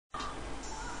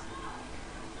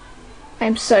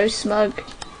I'm so smug.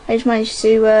 I just managed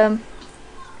to, hang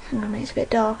on, it's a bit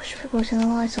dark, I should probably turn the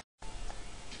light on.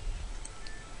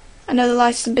 I know the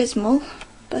light is abysmal,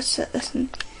 but listen.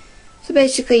 So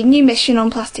basically, new mission on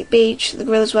Plastic Beach, the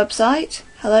Gorilla's website.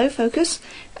 Hello, focus.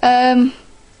 And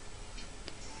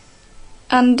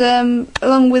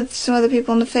along with some other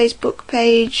people on the Facebook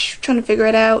page, trying to figure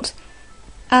it out.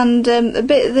 And a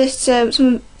bit of this,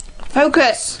 some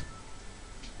focus!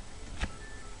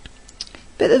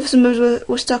 Bit of some moves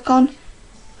we're stuck on.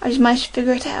 I just managed to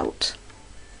figure it out.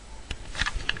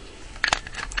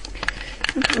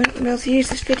 I'm not going to be able to use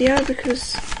this video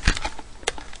because...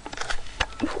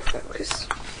 oh, focus.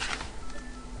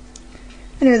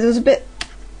 Anyway, there was a bit...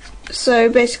 so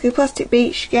basically, Plastic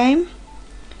Beach game.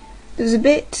 There was a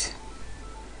bit...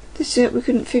 this we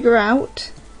couldn't figure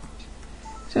out.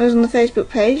 So I was on the Facebook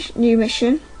page, new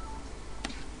mission.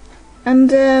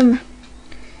 And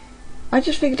I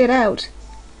just figured it out.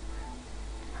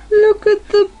 Look at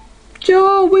the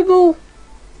jaw wibble!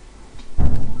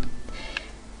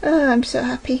 Oh, I'm so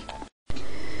happy.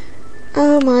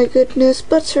 Oh my goodness,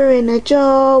 butter in a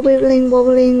jar, wibbling,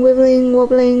 wobbling, wibbling,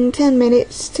 wobbling, 10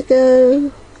 minutes to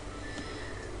go.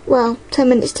 Well, 10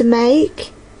 minutes to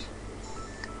make.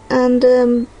 And, I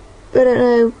don't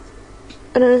know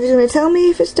if he's going to tell me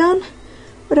if it's done.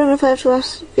 I don't know if I have to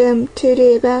ask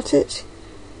 2D about it.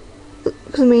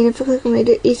 Because I mean, if I click on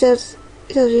it, he tells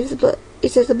you he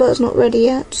says the butter's not ready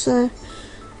yet, so...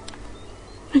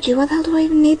 Actually, why the hell do I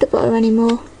even need the butter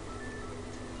anymore?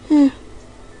 Yeah.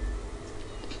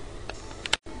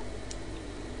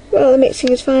 Well, the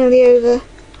mixing is finally over.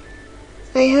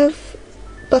 I have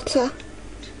butter.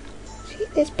 See,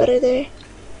 there's butter there.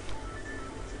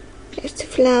 There's the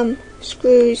flam,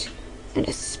 screws, and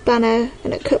a spanner,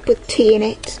 and a cup with tea in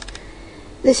it.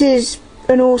 This is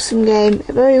an awesome game.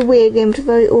 A very weird game, but a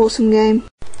very awesome game.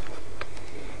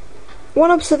 One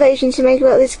observation to make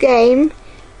about this game.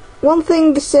 One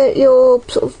thing your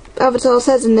sort of avatar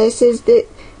says in this is that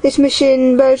this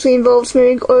mission mostly involves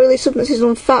smearing oily substances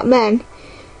on fat men.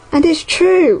 And it's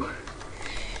true.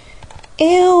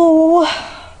 Ew.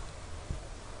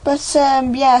 But,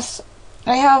 yes,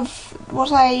 I have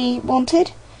what I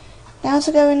wanted. Now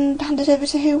to go and hand it over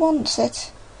to who wants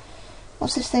it.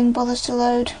 Once this thing bothers to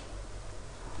load.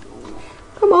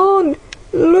 Come on,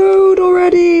 load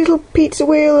already, little pizza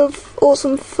wheel of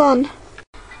awesome fun.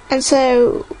 And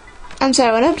so an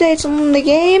update on the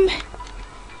game.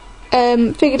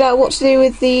 Figured out what to do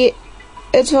with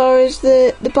as far as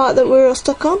the part that we're all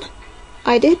stuck on.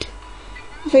 I did.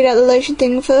 I figured out the lotion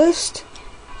thing first,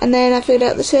 and then I figured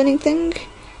out the turning thing,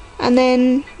 and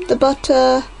then the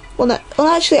butter. Well,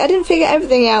 actually, I didn't figure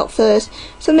everything out first.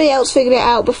 Somebody else figured it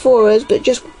out before us, but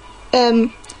just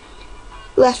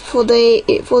left before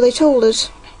they told us.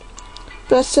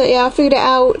 But yeah, I figured it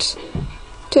out.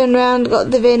 Turned around,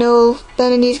 got the vinyl.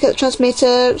 Then I need to get the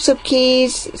transmitter, sub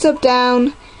keys, sub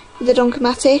down. The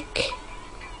Donkomatic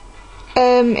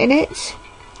in it.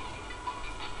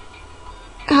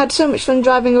 I had so much fun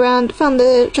driving around, found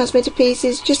the transmitter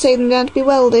pieces, just taking them down to be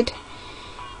welded.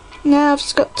 Now I've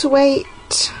just got to wait,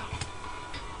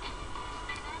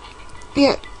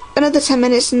 yeah, another 10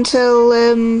 minutes until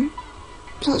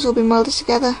it's all been welded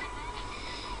together.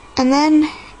 And then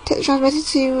take the transmitter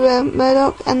to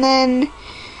Murdoch, and then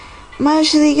I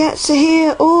actually get to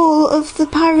hear all of the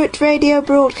pirate radio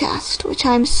broadcast, which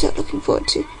I'm so looking forward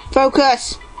to.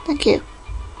 Focus! Thank you.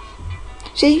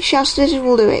 See, shouted it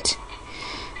will do it.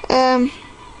 I'm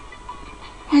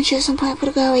sure at some point I'm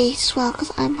gonna go eat as well,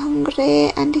 because I'm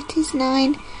hungry, and it is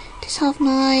 9. It is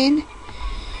 9:30.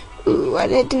 Ooh, I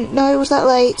didn't know it was that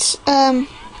late.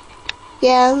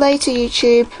 Yeah, later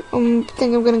YouTube. I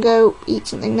think I'm gonna go eat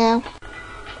something now.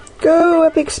 Go,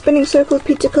 epic spinning circle of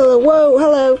pizza colour. Whoa,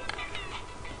 hello.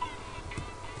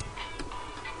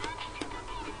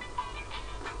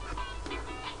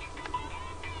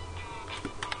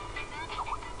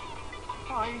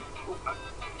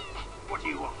 What do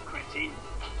you want, cretin?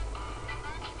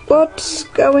 What's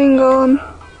going on?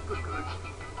 Good.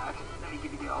 Let me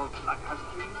give you the old plug house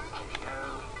keys.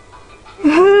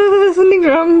 There you go. Something's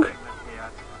wrong. Sorry,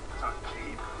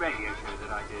 the radio show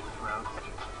that I did. Well,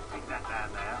 take that down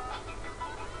there.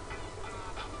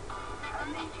 And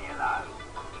leave me alone.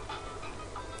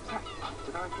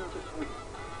 Did I do a bit too?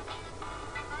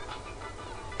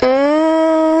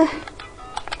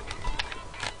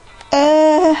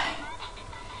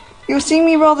 You seem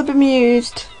me rather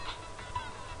bemused.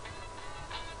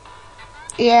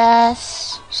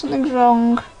 Yes, something's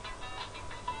wrong.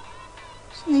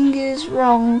 Something is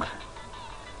wrong.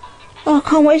 Oh, I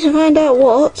can't wait to find out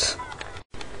what.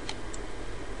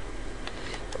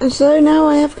 And so now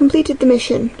I have completed the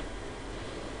mission.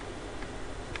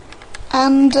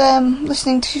 and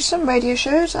listening to some radio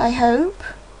shows, I hope,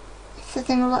 if the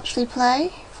thing will actually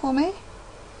play for me.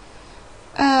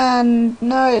 And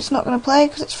no, it's not going to play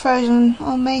because it's frozen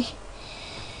on me.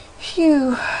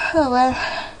 Phew, oh well.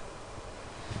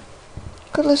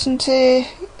 Could listen to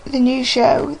the new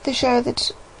show, the show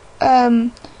that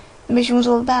the mission was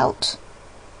all about.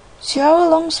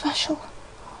 2-hour-long special.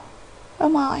 Oh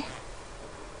my.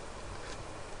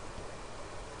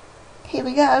 Here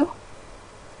we go.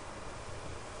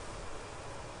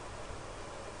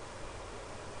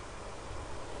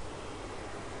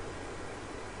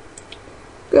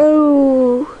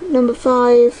 Go, number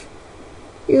 5.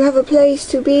 You have a place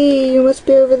to be. You must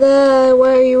be over there.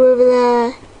 Why are you over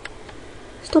there?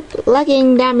 Stop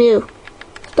lagging, damn you.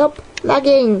 Stop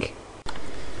lagging.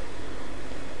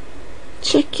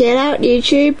 Check it out,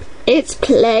 YouTube. It's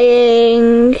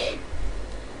playing.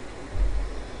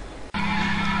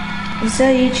 And so,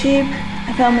 YouTube,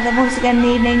 I found myself once again in the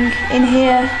evening in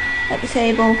here at the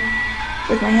table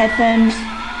with my headphones,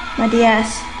 my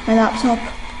DS, my laptop,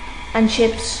 and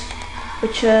chips,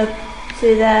 which are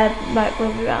through their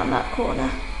microwave around that corner,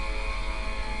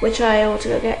 which I ought to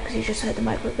go get because you just heard the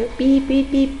microwave go beep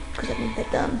beep beep because I think they're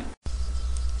done.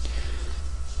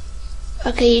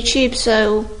 Okay, YouTube,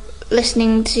 so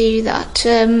listening to that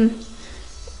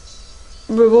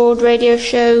reward radio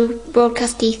show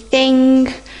broadcasty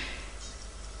thing,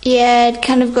 yeah, it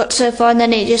kind of got so far and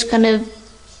then it just kind of,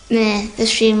 the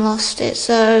stream lost it,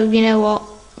 so you know what,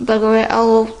 bugger it,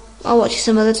 I'll watch it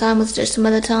some other time, let's do it some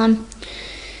other time.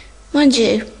 Mind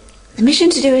you, the mission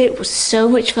to do it was so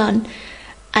much fun,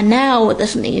 and now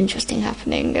there's something interesting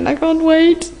happening, and I can't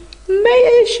wait.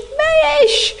 Mayish!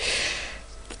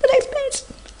 The next bit.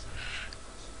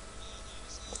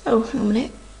 Oh, hang on a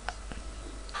minute.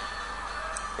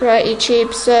 Right,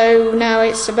 YouTube, so now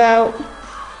it's about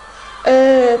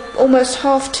almost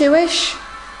 2:30ish,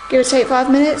 give or take 5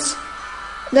 minutes.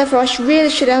 Therefore, I really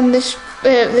should end this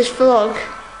vlog.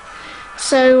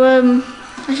 So,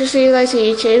 I shall see you later,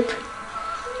 YouTube.